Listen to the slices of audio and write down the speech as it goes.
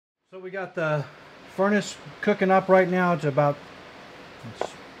So we got the furnace cooking up right now. It's about,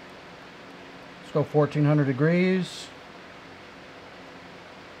 let's go 1400 degrees.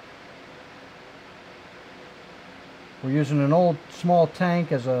 We're using an old small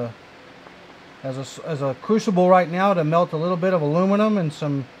tank as a crucible right now to melt a little bit of aluminum and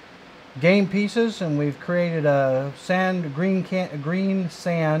some game pieces, and we've created a green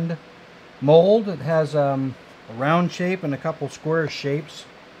sand mold. It has a round shape and a couple square shapes,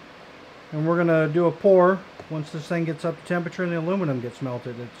 and we're gonna do a pour once this thing gets up to temperature and the aluminum gets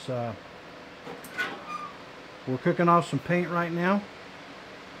melted. We're cooking off some paint right now.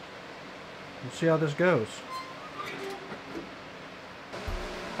 We'll see how this goes.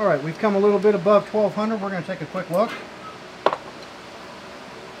 Alright, we've come a little bit above 1200. We're going to take a quick look.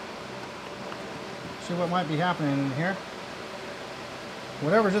 See what might be happening in here.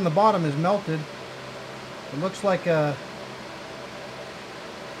 Whatever's in the bottom is melted. It looks like a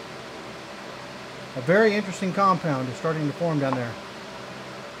very interesting compound is starting to form down there.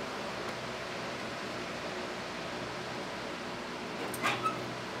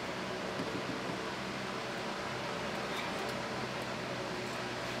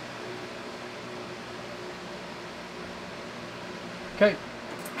 Okay.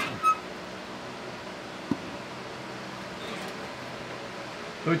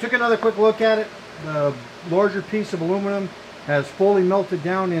 So we took another quick look at it. The larger piece of aluminum has fully melted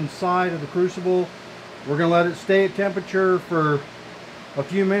down inside of the crucible. We're going to let it stay at temperature for a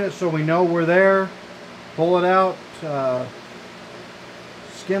few minutes so we know we're there. Pull it out,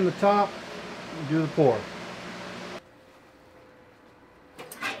 skim the top, and do the pour.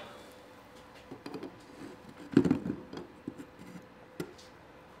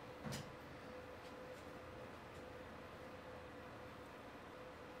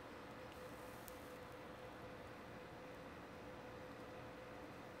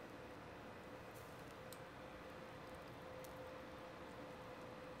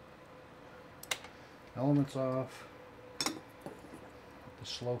 Elements off, the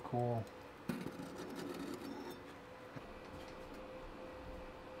slow cool.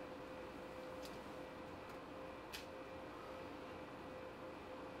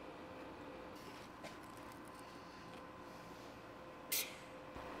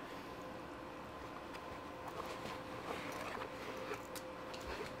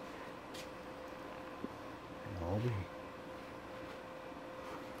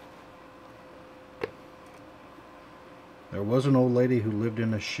 There was an old lady who lived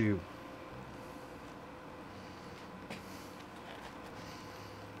in a shoe.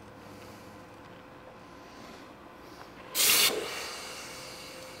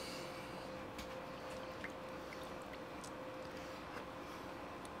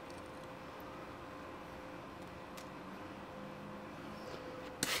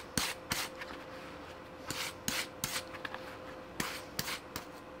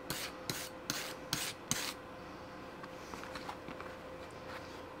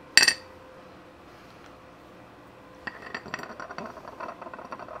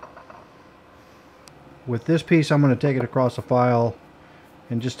 With this piece, I'm going to take it across the file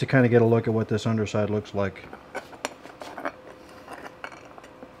and just to kind of get a look at what this underside looks like.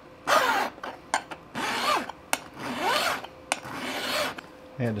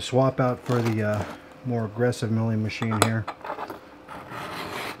 And to swap out for the more aggressive milling machine here.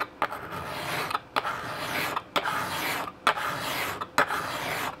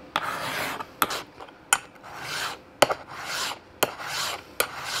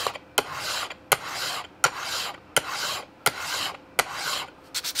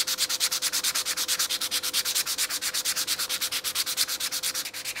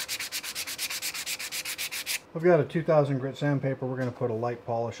 I've got a 2000 grit sandpaper. We're going to put a light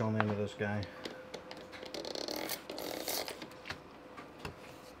polish on the end of this guy.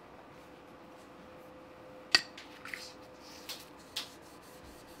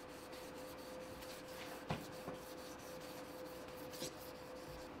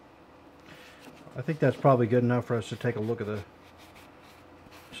 I think that's probably good enough for us to take a look at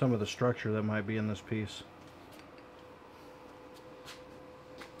some of the structure that might be in this piece.